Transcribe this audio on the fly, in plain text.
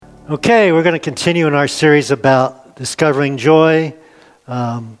Okay, we're going to continue in our series about discovering joy,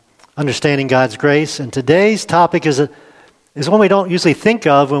 understanding God's grace. And today's topic is one we don't usually think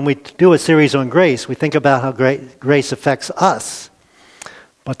of when we do a series on grace. We think about how grace affects us.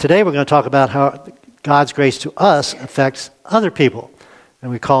 But today we're going to talk about how God's grace to us affects other people. And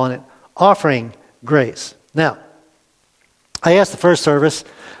we're calling it offering grace. Now, I asked the first service,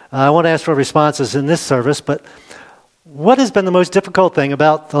 I want to ask for responses in this service, but what has been the most difficult thing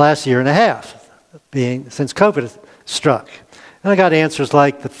about the last year and a half, since COVID struck? And I got answers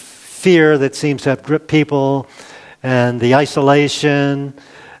like the fear that seems to have gripped people, and the isolation,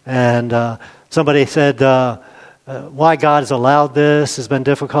 and somebody said, why God has allowed this has been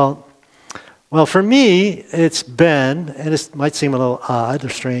difficult. Well, for me, it's been, and it might seem a little odd or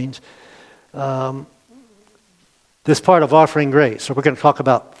strange, this part of offering grace. So we're going to talk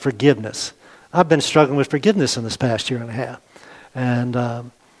about forgiveness. I've been struggling with forgiveness in this past year and a half.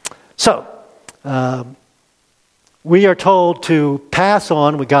 And so we are told to pass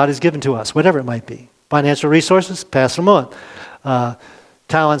on what God has given to us, whatever it might be. Financial resources, pass them on.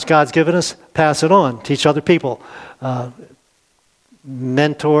 Talents God's given us, pass it on. Teach other people.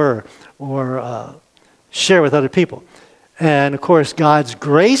 Mentor or share with other people. And, of course, God's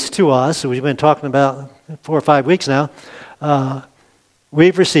grace to us, we've been talking about 4 or 5 weeks now,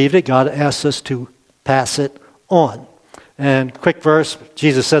 we've received it. God asks us to pass it on. And quick verse,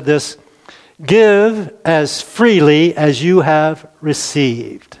 Jesus said this, give as freely as you have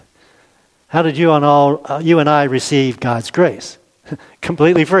received. How did you and I receive God's grace?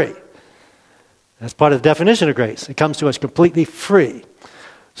 Completely free. That's part of the definition of grace. It comes to us completely free.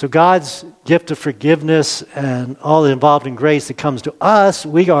 So God's gift of forgiveness and all involved in grace that comes to us,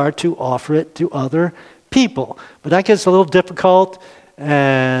 we are to offer it to other people. But that gets a little difficult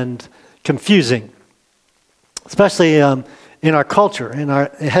and confusing, especially in our culture. In our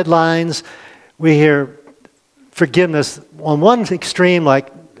headlines, we hear forgiveness on one extreme,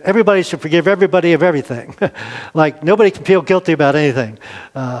 like everybody should forgive everybody of everything. Like nobody can feel guilty about anything,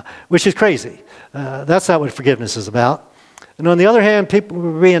 which is crazy. That's not what forgiveness is about. And on the other hand, people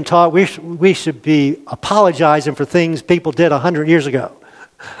were being taught we should be apologizing for things people did 100 years ago.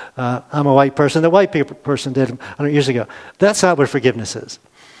 I'm a white person. The white person did 100 years ago. That's not what forgiveness is.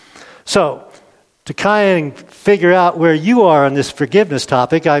 So, to kind of figure out where you are on this forgiveness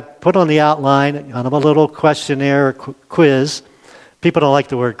topic, I put on the outline kind of a little questionnaire or quiz. People don't like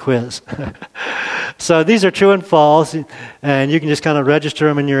the word quiz. So these are true and false, and you can just kind of register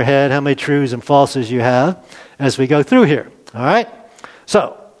them in your head, how many trues and falses you have as we go through here. All right?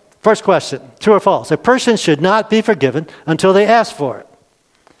 So, first question, true or false? A person should not be forgiven until they ask for it.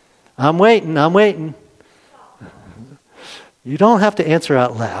 I'm waiting. You don't have to answer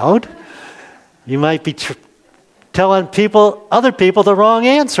out loud. You might be telling other people the wrong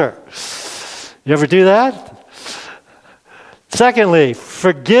answer. You ever do that? Secondly,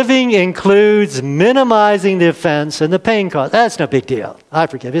 forgiving includes minimizing the offense and the pain caused. That's no big deal. I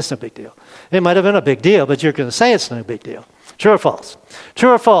forgive. It's no big deal. It might have been a big deal, but you're going to say it's no big deal. True or false?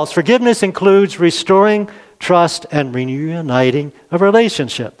 True or false? Forgiveness includes restoring trust and reuniting a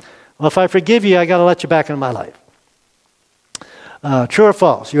relationship. Well, if I forgive you, I got to let you back into my life. True or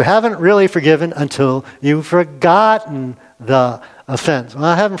false? You haven't really forgiven until you've forgotten the offense. Well,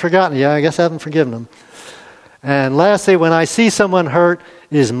 I haven't forgotten it. Yeah, I guess I haven't forgiven them. And lastly, when I see someone hurt,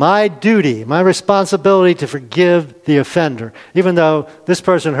 it is my duty, my responsibility to forgive the offender. Even though this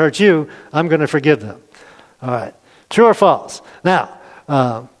person hurt you, I'm going to forgive them. All right. True or false? Now,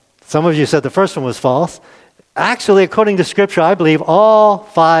 some of you said the first one was false. Actually, according to Scripture, I believe all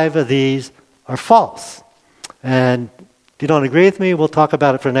 5 of these are false. And if you don't agree with me, we'll talk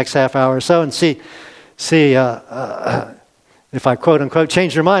about it for the next half hour or so and see if I quote-unquote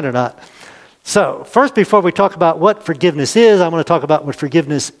change your mind or not. So, first, before we talk about what forgiveness is, I want to talk about what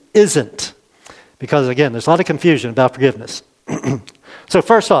forgiveness isn't. Because, again, there's a lot of confusion about forgiveness. So,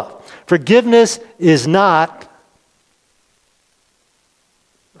 first off, forgiveness is not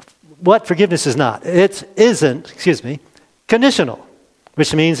what forgiveness is not. It isn't, conditional.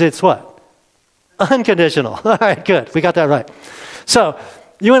 Which means it's what? Unconditional. All right, good. We got that right. So,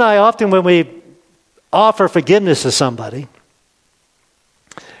 you and I often, when we offer forgiveness to somebody,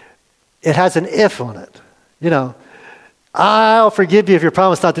 it has an if on it. You know, I'll forgive you if you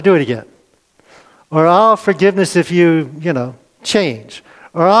promise not to do it again. Or I'll forgiveness if you change.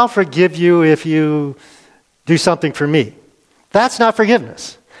 Or I'll forgive you if you do something for me. That's not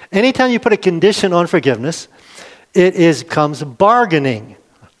forgiveness. Anytime you put a condition on forgiveness, it comes bargaining.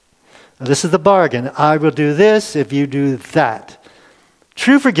 Now, this is the bargain. I will do this if you do that.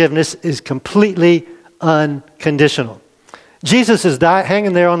 True forgiveness is completely unconditional. Jesus is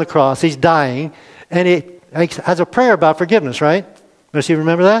hanging there on the cross. He's dying, and he has a prayer about forgiveness, right? Does you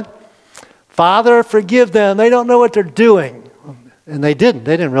remember that? Father, forgive them. They don't know what they're doing. And they didn't.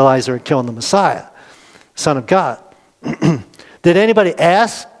 They didn't realize they were killing the Messiah, Son of God. Did anybody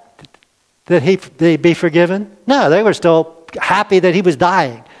ask that they be forgiven? No, they were still happy that he was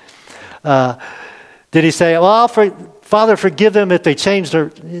dying. Did he say, well, Father, forgive them if they change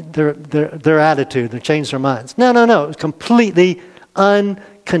their attitude, they change their minds? No. It was completely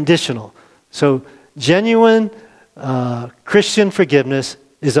unconditional. So genuine Christian forgiveness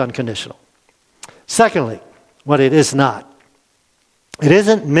is unconditional. Secondly, what it is not. It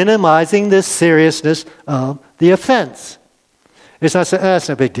isn't minimizing the seriousness of the offense. It's not saying, that's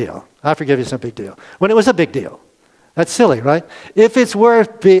no big deal. I forgive you, it's no big deal. When it was a big deal. That's silly, right? If it's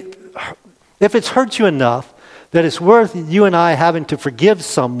hurt you enough that it's worth you and I having to forgive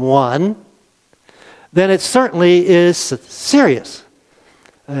someone, then it certainly is serious.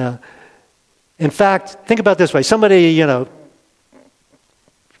 In fact, think about it this way. Somebody,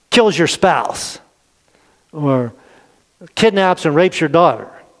 kills your spouse or kidnaps and rapes your daughter.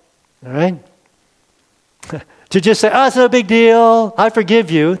 All right? To just say, it's no big deal, I forgive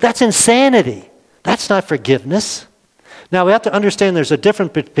you, that's insanity. That's not forgiveness. Now, we have to understand there's a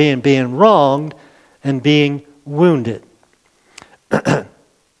difference between being wronged and being wounded.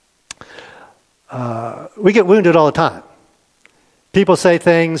 We get wounded all the time. People say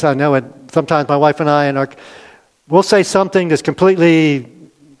things, I know it, sometimes my wife and I, we'll say something that's completely,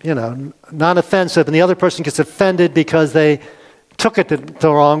 non-offensive, and the other person gets offended because they took it the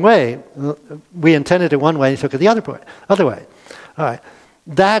wrong way. We intended it one way, and took it the other way. All right.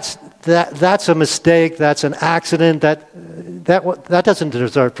 That's a mistake. That's an accident. That doesn't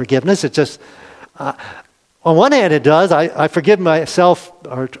deserve forgiveness. It just, on one hand, it does. I forgive myself,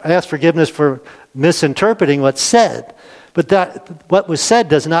 or I ask forgiveness for misinterpreting what's said. But what was said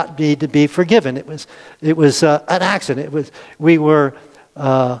does not need to be forgiven. It was an accident. We were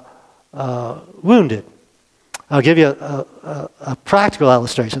wounded. I'll give you a practical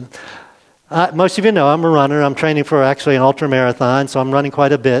illustration. Most of you know I'm a runner. I'm training for actually an ultra-marathon, so I'm running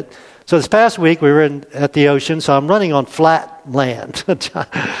quite a bit. So this past week we were at the ocean, so I'm running on flat land. All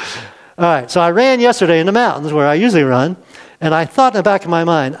right, so I ran yesterday in the mountains where I usually run, and I thought in the back of my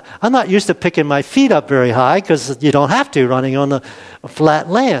mind, I'm not used to picking my feet up very high because you don't have to running on the flat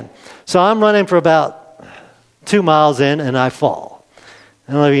land. So I'm running for about 2 miles in, and I fall.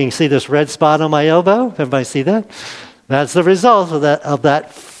 I don't know if you can see this red spot on my elbow. Everybody see that? That's the result of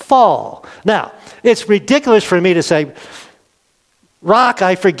that fall. Now, it's ridiculous for me to say, Rock,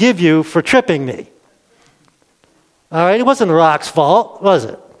 I forgive you for tripping me. All right, it wasn't Rock's fault, was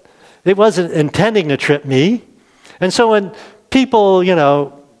it? It wasn't intending to trip me. And so when people,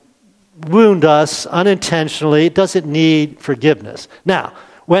 wound us unintentionally, it doesn't need forgiveness. Now,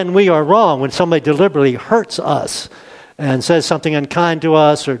 when we are wrong, when somebody deliberately hurts us and says something unkind to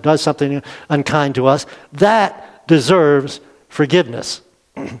us or does something unkind to us, that deserves forgiveness.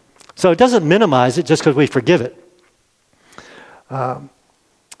 So it doesn't minimize it just because we forgive it.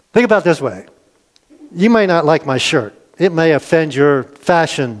 Think about it this way. You may not like my shirt. It may offend your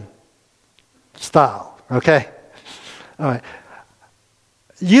fashion style, okay? All right.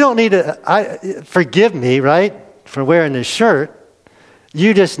 You don't need to forgive me, right, for wearing this shirt.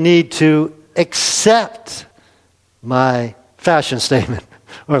 You just need to accept my fashion statement,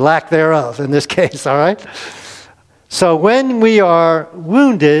 or lack thereof in this case, all right? So when we are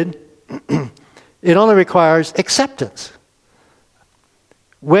wounded, it only requires acceptance.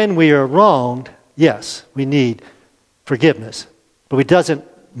 When we are wronged, yes, we need forgiveness, but it doesn't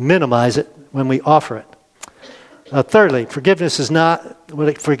minimize it when we offer it. Thirdly, forgiveness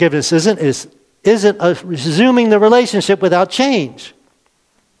isn't resuming the relationship without change.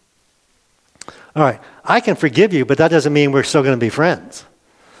 All right, I can forgive you, but that doesn't mean we're still going to be friends.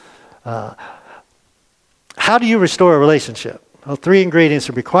 How do you restore a relationship? Well, 3 ingredients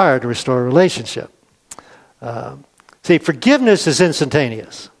are required to restore a relationship. See, forgiveness is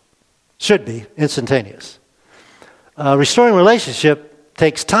instantaneous. Should be instantaneous. Restoring a relationship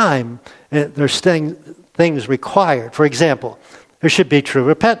takes time. There's things required. For example, there should be true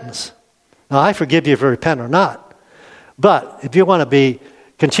repentance. Now, I forgive you if you repent or not. But if you want to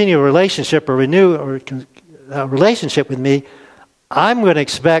continue a relationship or renew a relationship with me, I'm going to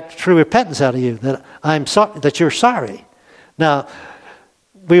expect true repentance out of you, that you're sorry. Now,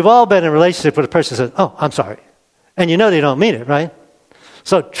 we've all been in a relationship with a person who says, "Oh, I'm sorry." And you know they don't mean it, right?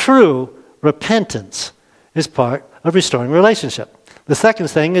 So true repentance is part of restoring a relationship. The second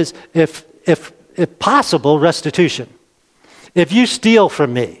thing is, if possible, restitution. If you steal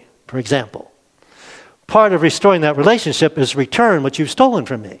from me, for example, part of restoring that relationship is return what you've stolen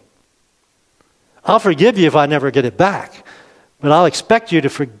from me. I'll forgive you if I never get it back, but I'll expect you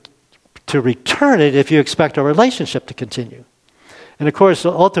to return it if you expect our relationship to continue. And of course,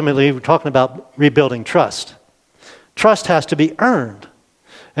 ultimately, we're talking about rebuilding trust. Trust has to be earned.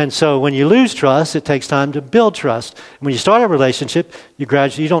 And so when you lose trust, it takes time to build trust. When you start a relationship, you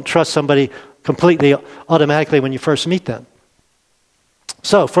don't trust somebody completely automatically when you first meet them.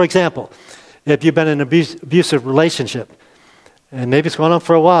 So, for example, if you've been in an abusive relationship, and maybe it's going on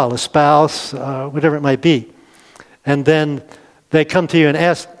for a while, a spouse, whatever it might be, and then they come to you and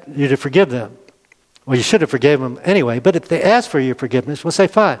ask you to forgive them. Well, you should have forgiven them anyway, but if they ask for your forgiveness, we'll say,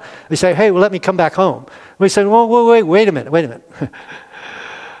 fine. They say, hey, well, let me come back home. We say, well, wait a minute.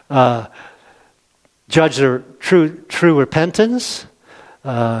 Judge their true repentance.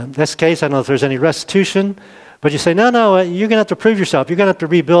 In this case, I don't know if there's any restitution, but you say, no, you're going to have to prove yourself. You're going to have to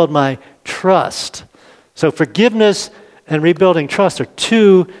rebuild my trust. So forgiveness and rebuilding trust are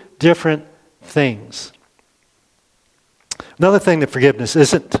two different things. Another thing that forgiveness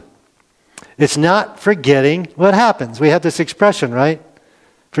isn't. It's not forgetting what happens. We have this expression, right?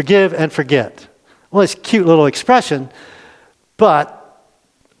 Forgive and forget. Well, it's a cute little expression, but,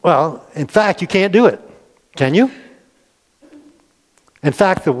 well, in fact, you can't do it. Can you? In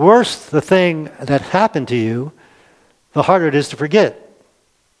fact, the thing that happened to you, the harder it is to forget.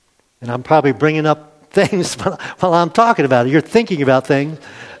 And I'm probably bringing up things while I'm talking about it. You're thinking about things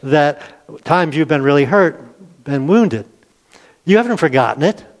that times you've been really hurt, been wounded. You haven't forgotten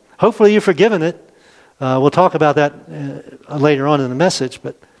it. Hopefully you've forgiven it. We'll talk about that later on in the message.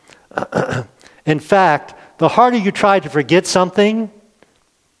 But in fact, the harder you try to forget something,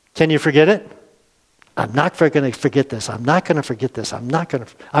 can you forget it? I'm not going to forget this. I'm not going to forget this. I'm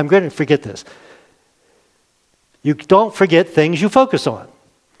going to forget this. You don't forget things you focus on.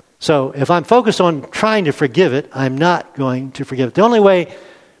 So if I'm focused on trying to forgive it, I'm not going to forgive it. The only way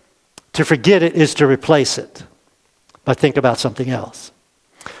to forget it is to replace it by thinking about something else.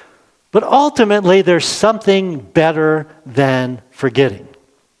 But ultimately, there's something better than forgetting.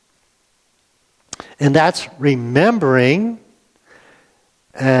 And that's remembering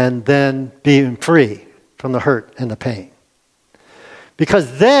and then being free from the hurt and the pain.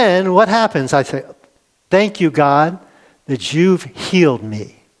 Because then what happens? I say, thank you, God, that you've healed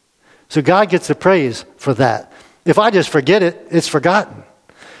me. So God gets the praise for that. If I just forget it, it's forgotten.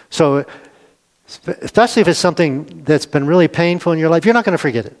 So especially if it's something that's been really painful in your life, you're not going to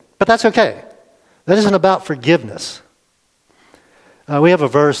forget it. But that's okay. That isn't about forgiveness. We have a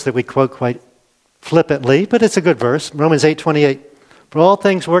verse that we quote quite flippantly, but it's a good verse. Romans 8:28. For all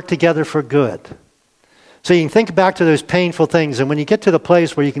things work together for good. So you can think back to those painful things, and when you get to the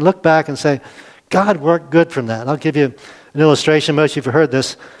place where you can look back and say, God worked good from that. I'll give you an illustration. Most of you have heard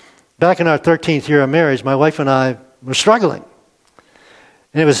this. Back in our 13th year of marriage, my wife and I were struggling.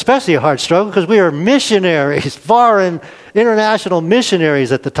 And it was especially a hard struggle because we were missionaries, foreign, international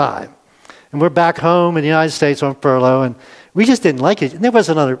missionaries at the time. And we're back home in the United States on furlough, and we just didn't like it. And there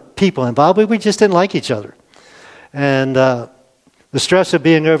wasn't other people involved, but we just didn't like each other. And the stress of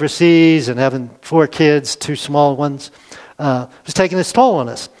being overseas and having 4 kids, 2 small ones, was taking its toll on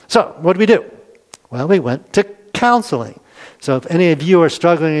us. So what did we do? Well, we went to counseling. So if any of you are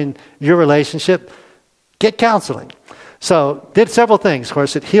struggling in your relationship, get counseling. So did several things. Of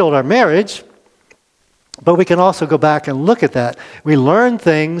course, it healed our marriage, but we can also go back and look at that. We learn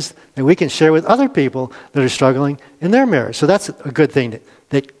things that we can share with other people that are struggling in their marriage. So that's a good thing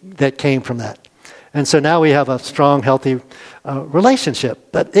that came from that. And so now we have a strong, healthy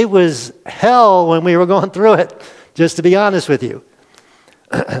relationship. But it was hell when we were going through it, just to be honest with you.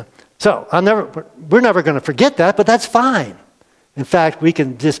 So we're never going to forget that, but that's fine. In fact, we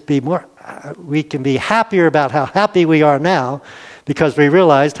can just be we can be happier about how happy we are now because we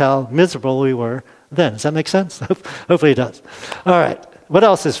realized how miserable we were then. Does that make sense? Hopefully it does. All right. What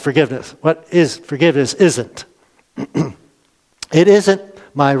else is forgiveness? What is forgiveness isn't? It isn't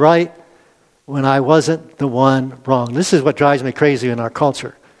my right when I wasn't the one wrong. This is what drives me crazy in our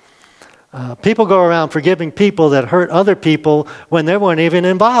culture. People go around forgiving people that hurt other people when they weren't even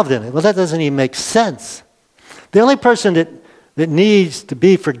involved in it. Well, that doesn't even make sense. The only person that needs to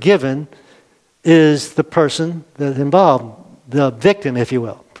be forgiven is the person that's involved, the victim, if you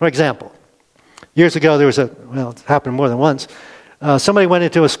will. For example, years ago there was it happened more than once, somebody went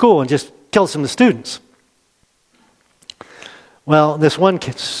into a school and just killed some of the students. Well, this one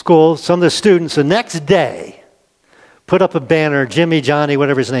school, some of the students the next day put up a banner, Jimmy, Johnny,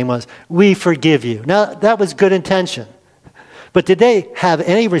 whatever his name was, we forgive you. Now, that was good intention. But did they have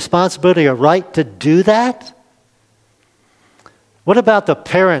any responsibility or right to do that? What about the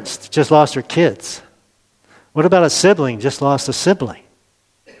parents that just lost their kids? What about a sibling just lost a sibling?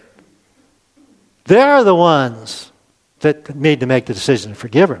 They're the ones that need to make the decision to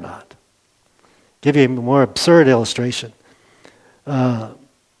forgive or not. Give you a more absurd illustration. Hitler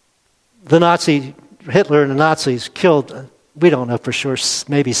and the Nazis killed, we don't know for sure,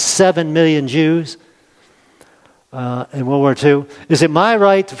 maybe 7 million Jews in World War II. Is it my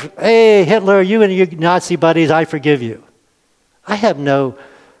right to, hey, Hitler, you and your Nazi buddies, I forgive you? I have no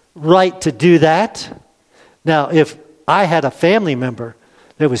right to do that. Now, if I had a family member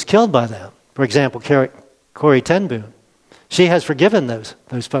that was killed by them, for example, Corrie ten Boom, she has forgiven those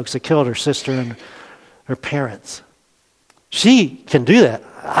folks that killed her sister and her parents. She can do that.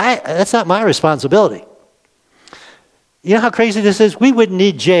 That's not my responsibility. You know how crazy this is? We wouldn't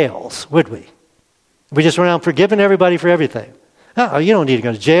need jails, would we? We just went around forgiving everybody for everything. Oh, you don't need to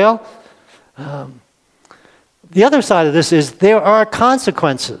go to jail. The other side of this is there are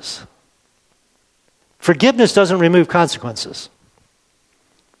consequences. Forgiveness doesn't remove consequences.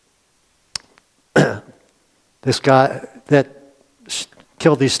 This guy that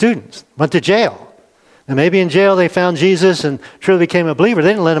killed these students went to jail. And maybe in jail they found Jesus and truly became a believer. They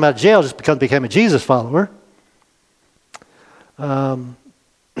didn't let him out of jail just because he became a Jesus follower. A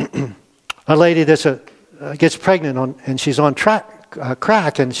lady that gets pregnant and she's on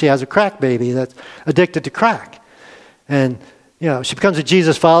crack, and she has a crack baby that's addicted to crack. And, she becomes a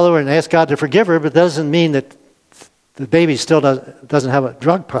Jesus follower and asks God to forgive her, but doesn't mean that the baby still doesn't have a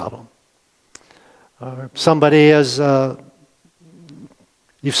drug problem. Or somebody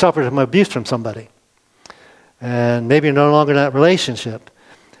you've suffered some abuse from somebody. And maybe you're no longer in that relationship.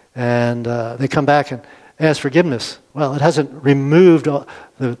 And they come back and ask forgiveness. Well, it hasn't removed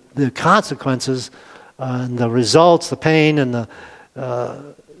the consequences and the results, the pain and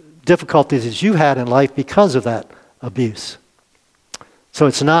the difficulties that you had in life because of that abuse. So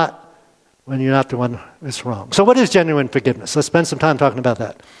it's not when you're not the one that's wrong. So what is genuine forgiveness? Let's spend some time talking about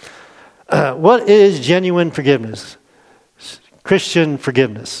that. What is genuine forgiveness? Christian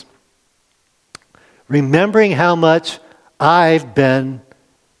forgiveness. Remembering how much I've been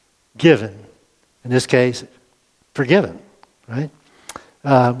given. In this case, forgiven. Right?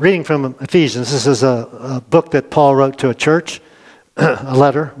 Reading from Ephesians. This is a book that Paul wrote to a church. A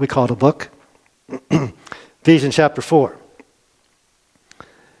letter. We call it a book. Ephesians chapter 4.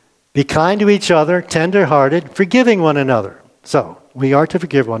 Be kind to each other, tender-hearted, forgiving one another. So, we are to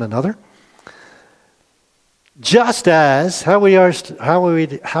forgive one another. Just as, how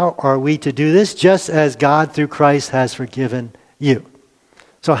are we to do this? Just as God through Christ has forgiven you.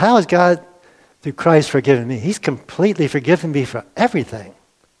 So how has God through Christ forgiven me? He's completely forgiven me for everything.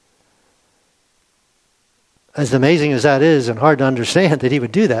 As amazing as that is and hard to understand that he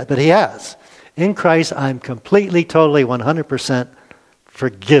would do that, but he has. In Christ, I'm completely, totally, 100%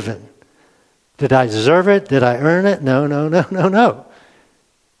 forgiven. Did I deserve it? Did I earn it? No.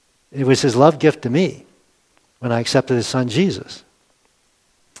 It was his love gift to me when I accepted his son Jesus.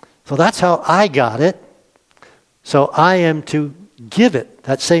 So that's how I got it. So I am to give it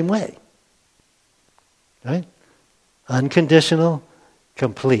that same way. Right? Unconditional,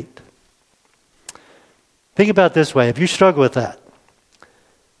 complete. Think about it this way. If you struggle with that,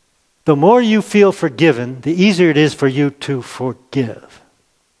 the more you feel forgiven, the easier it is for you to forgive.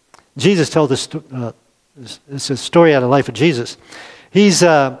 Jesus told this it's a story out of the life of Jesus. He's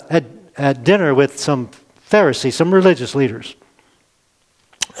at dinner with some Pharisees, some religious leaders.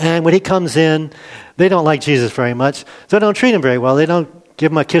 And when he comes in, they don't like Jesus very much, so they don't treat him very well. They don't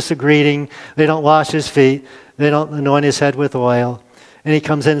give him a kiss of greeting. They don't wash his feet. They don't anoint his head with oil. And he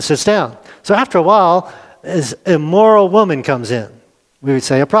comes in and sits down. So after a while, this immoral woman comes in. We would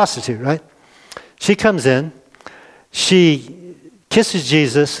say a prostitute, right? She comes in. She kisses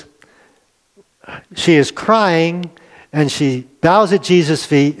Jesus. She is crying, and she bows at Jesus'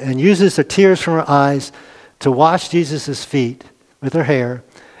 feet and uses the tears from her eyes to wash Jesus' feet with her hair,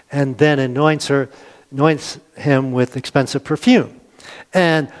 and then anoints him with expensive perfume.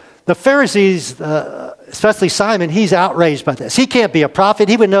 And the Pharisees, especially Simon, he's outraged by this. He can't be a prophet.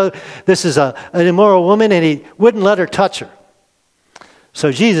 He would know this is an immoral woman, and he wouldn't let her touch her.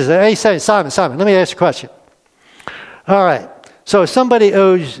 So Jesus said, hey, Simon, let me ask you a question. All right. So if somebody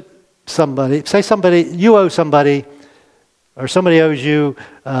owes somebody, you owe somebody, or somebody owes you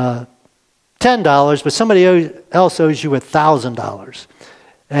 $10, but somebody else owes you $1,000,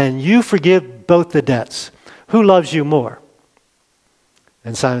 and you forgive both the debts, who loves you more?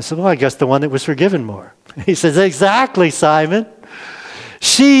 And Simon said, well, I guess the one that was forgiven more. He says, exactly, Simon.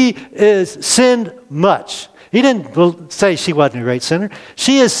 She is sinned much. He didn't say she wasn't a great sinner.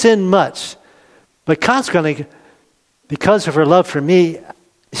 She has sinned much. But consequently, because of her love for me,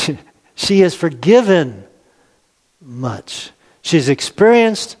 she is forgiven much. She's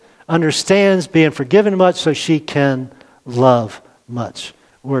experienced, understands being forgiven much, so she can love much,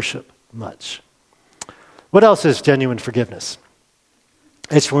 worship much. What else is genuine forgiveness?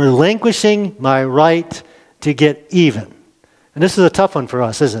 It's relinquishing my right to get even. And this is a tough one for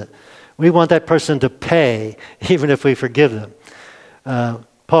us, isn't it? We want that person to pay, even if we forgive them.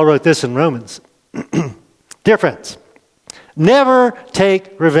 Paul wrote this in Romans. Dear friends, never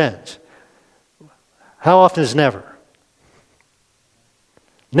take revenge. How often is never?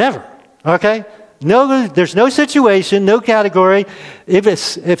 Never. Okay? No, there's no situation, no category.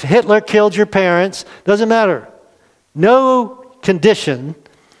 If Hitler killed your parents, doesn't matter. No condition.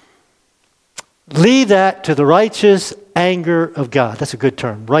 Leave that to the righteous anger of God. That's a good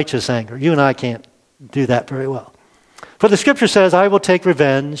term, righteous anger. You and I can't do that very well. For the scripture says, I will take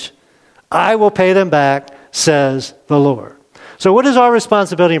revenge. I will pay them back, says the Lord. So what is our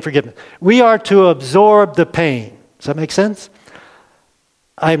responsibility in forgiveness? We are to absorb the pain. Does that make sense?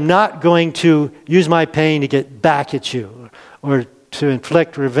 I'm not going to use my pain to get back at you or to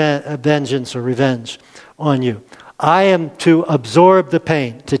inflict vengeance or revenge on you. I am to absorb the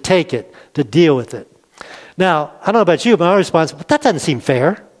pain, to take it, to deal with it. Now, I don't know about you, but my response, but that doesn't seem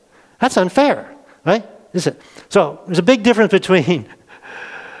fair. That's unfair, right? Is it? So there's a big difference between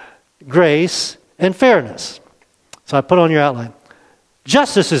grace and fairness. So I put on your outline.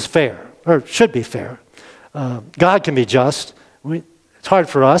 Justice is fair, or should be fair. God can be just. It's hard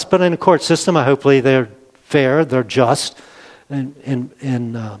for us, but in a court system, hopefully they're fair, they're just in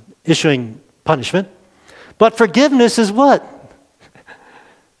issuing punishment. But forgiveness is what?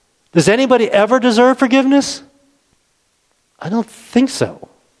 Does anybody ever deserve forgiveness? I don't think so.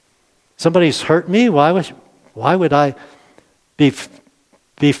 Somebody's hurt me. Why would I be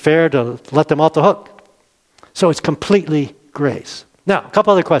fair to let them off the hook? So it's completely grace. Now, a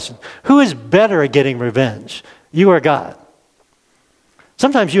couple other questions. Who is better at getting revenge? You or God?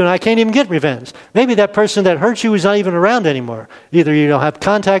 Sometimes you and I can't even get revenge. Maybe that person that hurt you is not even around anymore. Either you don't have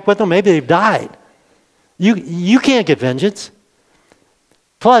contact with them, maybe they've died. You can't get vengeance.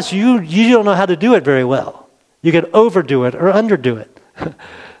 Plus, you don't know how to do it very well. You can overdo it or underdo it,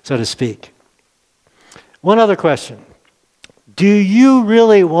 so to speak. One other question. Do you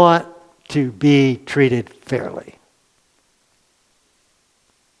really want to be treated fairly?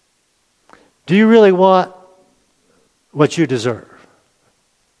 Do you really want what you deserve?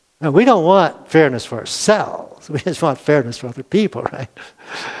 Now, we don't want fairness for ourselves. We just want fairness for other people, right?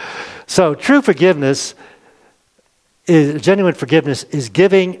 So true forgiveness, genuine forgiveness, is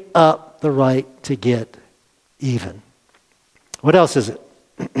giving up the right to get even. What else is it?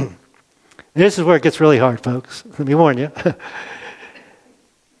 This is where it gets really hard, folks. Let me warn you.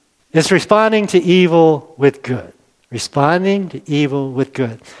 It's responding to evil with good. Responding to evil with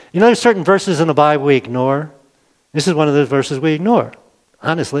good. You know, there's certain verses in the Bible we ignore. This is one of those verses we ignore.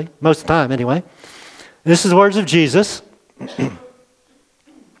 Honestly, most of the time anyway. This is the words of Jesus. Which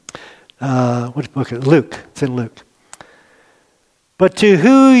book is it? Luke. It's in Luke. But to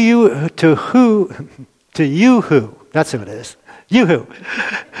you who, that's who it is.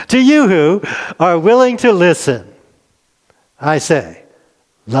 To you who are willing to listen, I say,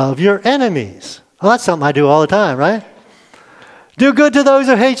 love your enemies. Well, that's something I do all the time, right? Do good to those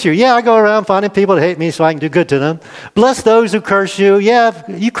who hate you. Yeah, I go around finding people that hate me so I can do good to them. Bless those who curse you. Yeah,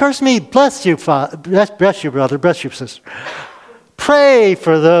 you curse me, bless you, bless you, brother, bless you, sister. Pray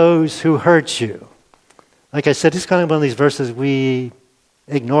for those who hurt you. Like I said, it's kind of one of these verses we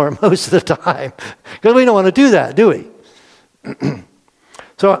ignore most of the time because we don't want to do that, do we?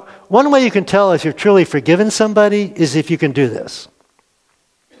 So one way you can tell if you're truly forgiven somebody is if you can do this.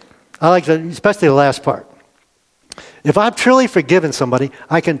 I like that, especially the last part. If I've truly forgiven somebody,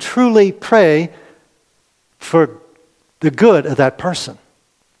 I can truly pray for the good of that person.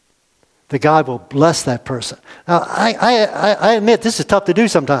 That God will bless that person. Now, I admit this is tough to do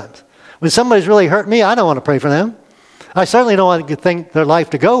sometimes. When somebody's really hurt me, I don't want to pray for them. I certainly don't want to think their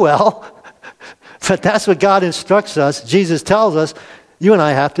life to go well. But that's what God instructs us. Jesus tells us you and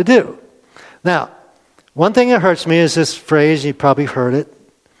I have to do. Now, one thing that hurts me is this phrase, you probably heard it.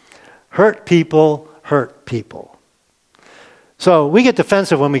 Hurt people hurt people. So we get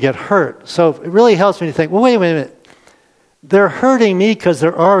defensive when we get hurt. So it really helps me to think, well, wait a minute. They're hurting me because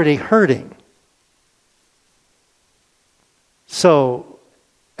they're already hurting. So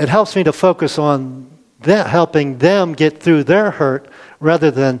it helps me to focus on helping them get through their hurt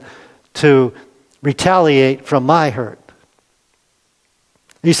rather than to retaliate from my hurt.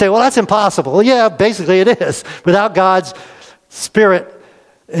 You say, well, that's impossible. Well, yeah, basically it is. Without God's Spirit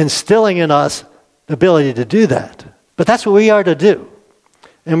instilling in us the ability to do that. But that's what we are to do.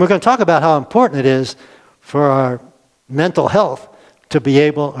 And we're going to talk about how important it is for our mental health to be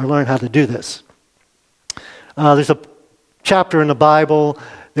able or learn how to do this. There's a chapter in the Bible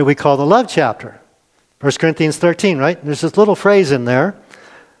that we call the love chapter. 1 Corinthians 13, right? There's this little phrase in there.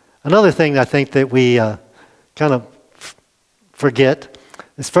 Another thing I think that we kind of forget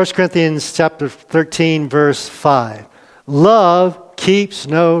is 1 Corinthians chapter 13, verse 5. Love keeps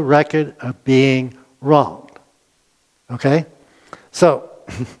no record of being wronged. Okay? So,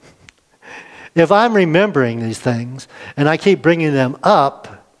 if I'm remembering these things and I keep bringing them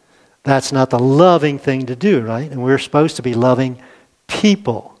up, that's not the loving thing to do, right? And we're supposed to be loving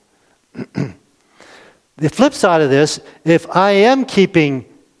people. The flip side of this, if I am keeping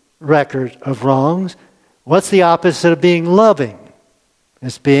record of wrongs, what's the opposite of being loving?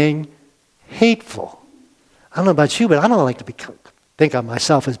 It's being hateful. I don't know about you, but I don't like to think of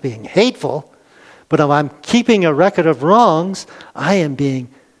myself as being hateful. But if I'm keeping a record of wrongs, I am being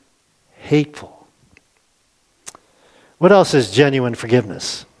hateful. What else is genuine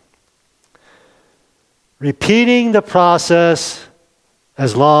forgiveness? Repeating the process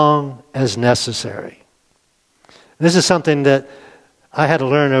as long as necessary. This is something that I had to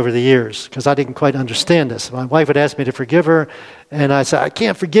learn over the years because I didn't quite understand this. My wife would ask me to forgive her, and I said, I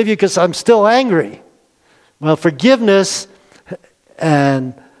can't forgive you because I'm still angry. Well, forgiveness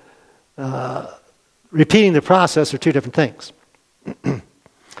and repeating the process are two different things.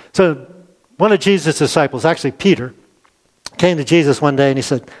 So one of Jesus' disciples, actually Peter, came to Jesus one day and he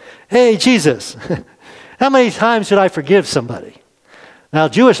said, hey, Jesus, how many times should I forgive somebody? Now,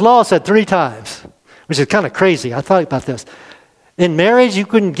 Jewish law said 3 times, which is kind of crazy. I thought about this. In marriage, you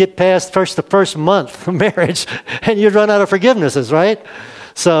couldn't get past the first month of marriage and you'd run out of forgivenesses, right?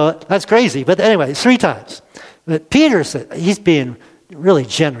 So that's crazy. But anyway, 3 times. But Peter said, he's being really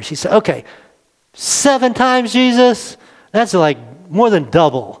generous. He said, okay, 7 times, Jesus? That's like more than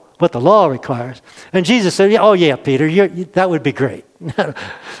double what the law requires. And Jesus said, oh yeah, Peter, that would be great. Now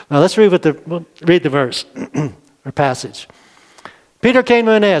let's read the verse or passage. Peter came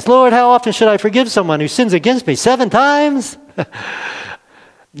to him and asked, Lord, how often should I forgive someone who sins against me? 7 times?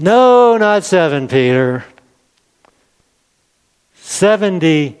 No, not 7, Peter.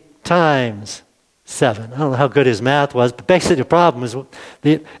 70 times 7. I don't know how good his math was, but basically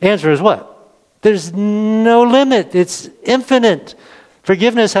the answer is what? There's no limit. It's infinite.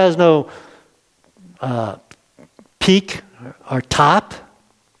 Forgiveness has no peak or top.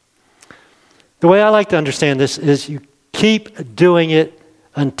 The way I like to understand this is you keep doing it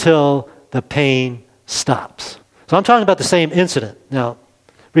until the pain stops. So I'm talking about the same incident. Now,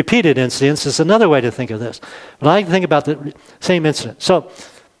 repeated incidents is another way to think of this. But I like to think about the same incident. So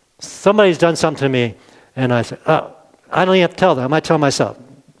somebody's done something to me, and I say, oh, I don't even have to tell them. I might tell myself,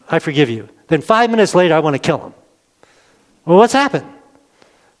 I forgive you. Then 5 minutes later, I want to kill them. Well, what's happened?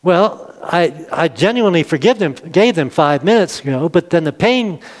 Well, I genuinely gave them 5 minutes, but then the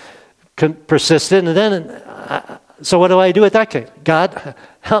pain persisted, and then, so what do I do at that case? God,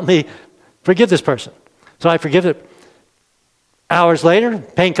 help me forgive this person. So I forgive it. Hours later,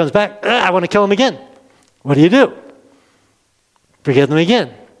 pain comes back. I want to kill him again. What do? Forgive them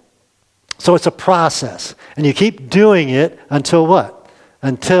again. So it's a process. And you keep doing it until what?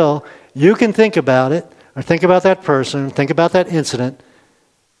 Until you can think about it, or think about that person, think about that incident,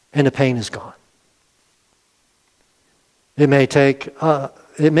 and the pain is gone. It may take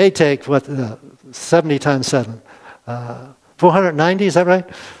 70 times 7. 490, is that right?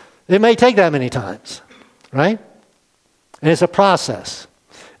 It may take that many times, right? And it's a process.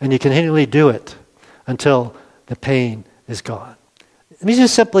 And you continually do it until the pain is gone. Let me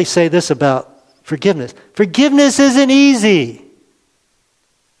just simply say this about forgiveness. Forgiveness isn't easy.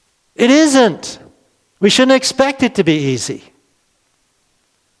 It isn't. We shouldn't expect it to be easy.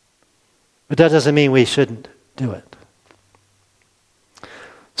 But that doesn't mean we shouldn't do it.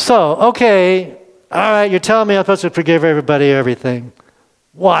 So, okay, all right, you're telling me I'm supposed to forgive everybody everything.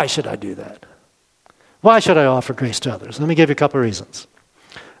 Why should I do that? Why should I offer grace to others? Let me give you a couple of reasons.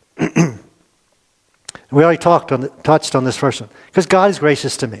 We already touched on this first one. Because God is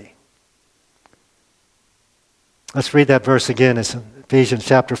gracious to me. Let's read that verse again. It's in Ephesians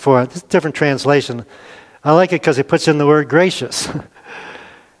chapter 4. It's a different translation. I like it because it puts in the word gracious.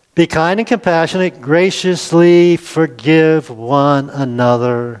 Be kind and compassionate, graciously forgive one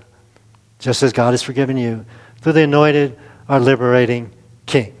another, just as God has forgiven you, through the anointed, our liberating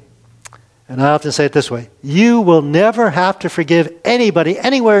King. And I often say it this way, you will never have to forgive anybody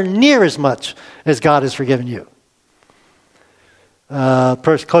anywhere near as much as God has forgiven you.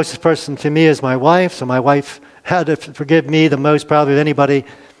 Closest person to me is my wife, so my wife had to forgive me the most probably of anybody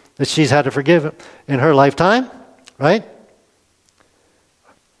that she's had to forgive in her lifetime, right?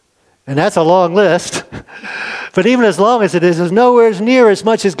 And that's a long list. But even as long as it is, it's nowhere near as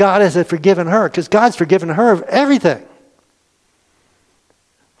much as God has forgiven her, because God's forgiven her of everything.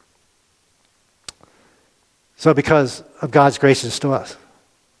 So because of God's graces to us.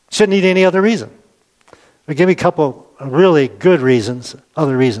 Shouldn't need any other reason. I'll give you a couple of really good reasons,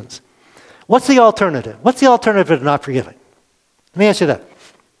 other reasons. What's the alternative? What's the alternative to not forgiving? Let me ask you that.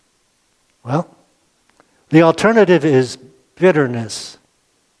 Well, the alternative is bitterness,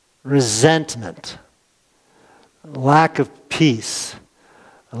 resentment, lack of peace,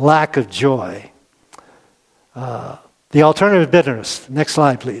 lack of joy. The alternative is bitterness. Next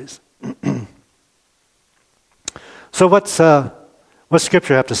slide, please. So what's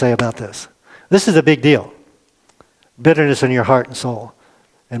Scripture have to say about this? This is a big deal. Bitterness in your heart and soul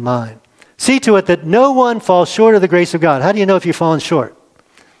and mind. See to it that no one falls short of the grace of God. How do you know if you've fallen short?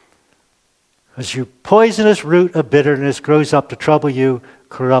 Because your poisonous root of bitterness grows up to trouble you,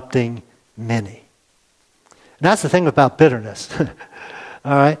 corrupting many. And that's the thing about bitterness.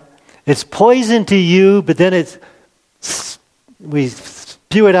 All right? It's poison to you, but then we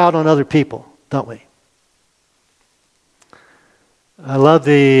spew it out on other people, don't we? I love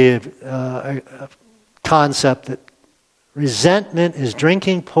the concept that resentment is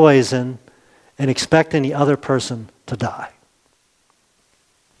drinking poison and expecting the other person to die.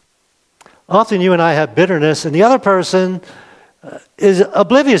 Often you and I have bitterness, and the other person is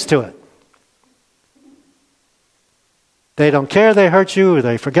oblivious to it. They don't care they hurt you, or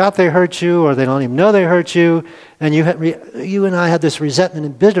they forgot they hurt you, or they don't even know they hurt you, and you and I have this resentment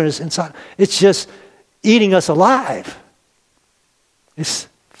and bitterness inside. It's just eating us alive. It's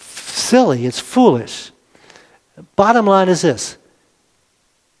silly. It's foolish. Bottom line is this.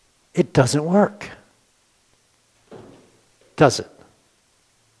 It doesn't work. Does it?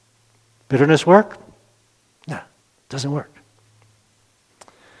 Bitterness work? No, it doesn't work.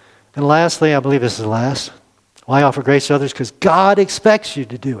 And lastly, I believe this is the last. Why offer grace to others? Because God expects you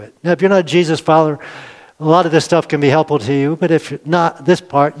to do it. Now, if you're not a Jesus follower, a lot of this stuff can be helpful to you, but if not, this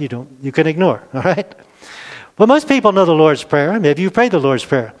part you can ignore, all right? But most people know the Lord's Prayer. Maybe you've prayed the Lord's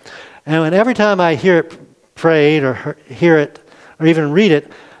Prayer. And every time I hear it prayed or hear it or even read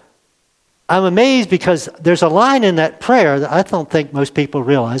it, I'm amazed because there's a line in that prayer that I don't think most people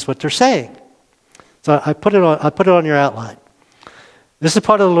realize what they're saying. So I put it on your outline. This is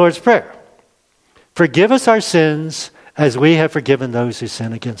part of the Lord's Prayer. Forgive us our sins as we have forgiven those who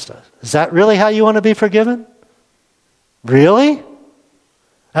sin against us. Is that really how you want to be forgiven? Really?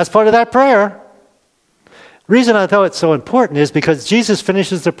 That's part of that prayer. The reason I thought it's so important is because Jesus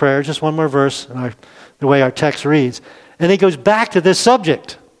finishes the prayer, just one more verse, the way our text reads, and he goes back to this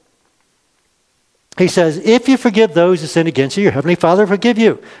subject. He says, if you forgive those who sin against you, your heavenly Father will forgive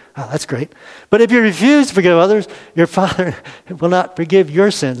you. Oh, that's great. But if you refuse to forgive others, your Father will not forgive your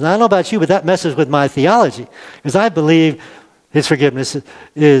sins. Now, I don't know about you, but that messes with my theology, because I believe his forgiveness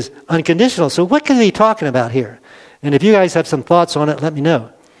is unconditional. So what could he be talking about here? And if you guys have some thoughts on it, let me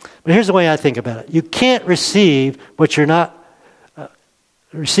know. But here's the way I think about it. You can't receive what you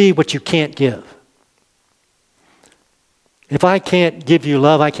can't give. If I can't give you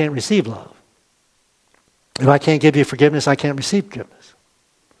love, I can't receive love. If I can't give you forgiveness, I can't receive forgiveness.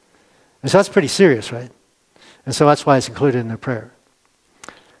 And so that's pretty serious, right? And so that's why it's included in the prayer.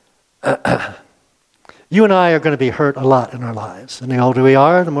 You and I are going to be hurt a lot in our lives. And the older we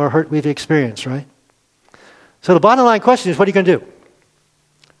are, the more hurt we've experienced, right? So the bottom line question is, what are you going to do?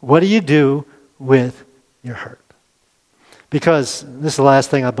 What do you do with your hurt? Because this is the last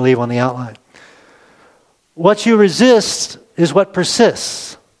thing I believe on the outline. What you resist is what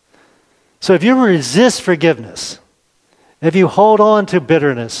persists. So if you resist forgiveness, if you hold on to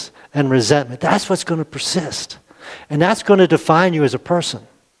bitterness and resentment, that's what's going to persist. And that's going to define you as a person.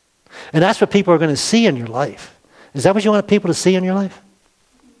 And that's what people are going to see in your life. Is that what you want people to see in your life?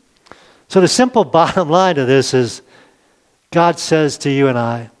 So the simple bottom line to this is, God says to you and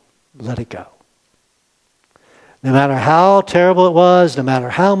I, let it go. No matter how terrible it was, no matter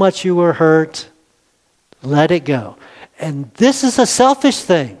how much you were hurt, let it go. And this is a selfish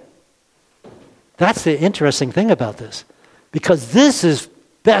thing. That's the interesting thing about this. Because this is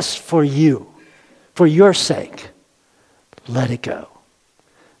best for you, for your sake. Let it go.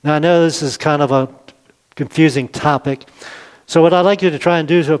 Now I know this is kind of a confusing topic. So what I'd like you to try and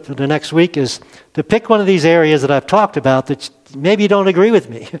do for the next week is to pick one of these areas that I've talked about that maybe you don't agree with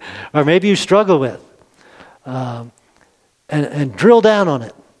me, or maybe you struggle with, and drill down on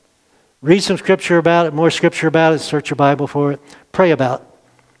it. Read some scripture about it, more scripture about it, search your Bible for it, pray about it.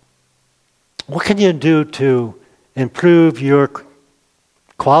 What can you do to improve your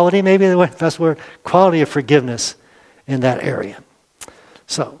quality, maybe the best word, quality of forgiveness in that area?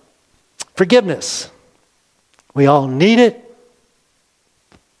 So, forgiveness. We all need it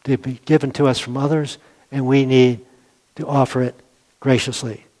to be given to us from others, and we need to offer it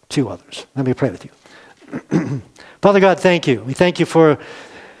graciously to others. Let me pray with you. Father God, thank you. We thank you for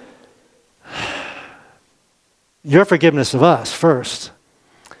your forgiveness of us first,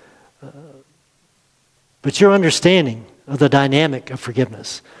 but your understanding of the dynamic of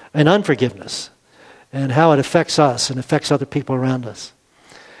forgiveness and unforgiveness and how it affects us and affects other people around us.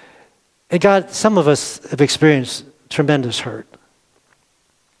 And God, some of us have experienced tremendous hurt.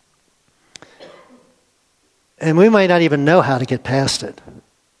 And we might not even know how to get past it.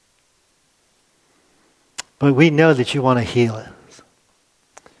 But we know that you want to heal it.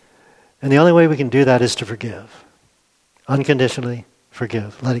 And the only way we can do that is to forgive. Unconditionally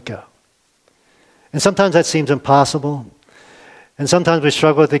forgive. Let it go. And sometimes that seems impossible. And sometimes we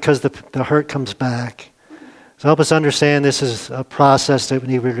struggle with it because the hurt comes back. So help us understand this is a process that we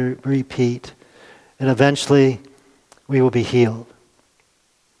need to repeat. And eventually we will be healed.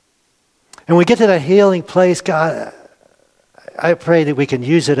 And when we get to that healing place, God, I pray that we can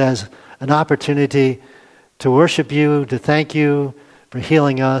use it as an opportunity to worship you, to thank you for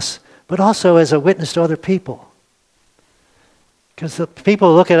healing us, but also as a witness to other people. Because the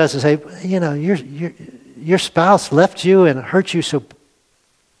people look at us and say, you know, your spouse left you and hurt you so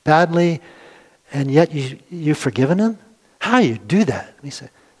badly, and yet you've forgiven him? How do you do that? And he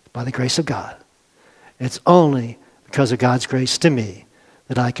said, by the grace of God. It's only because of God's grace to me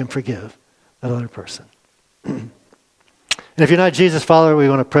that I can forgive that other person. And if you're not a Jesus follower, we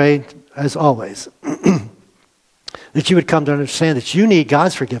want to pray, as always, that you would come to understand that you need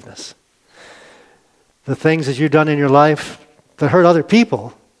God's forgiveness. The things that you've done in your life that hurt other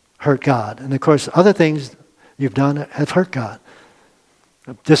people hurt God. And of course, other things you've done have hurt God.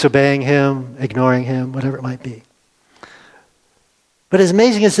 Disobeying him, ignoring him, whatever it might be. But as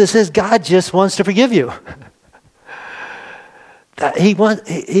amazing as this is, God just wants to forgive you. He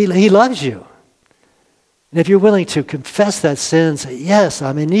loves you. And if you're willing to confess that sin, say, yes,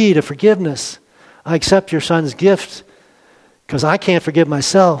 I'm in need of forgiveness. I accept your son's gift because I can't forgive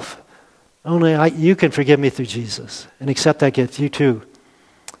myself. Only you can forgive me through Jesus. And accept that gift. You too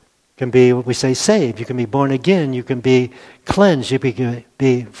can be, what we say, saved. You can be born again. You can be cleansed. You can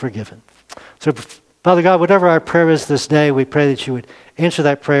be forgiven. So, Father God, whatever our prayer is this day, we pray that you would answer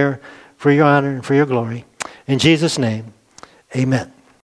that prayer for your honor and for your glory. In Jesus' name, amen.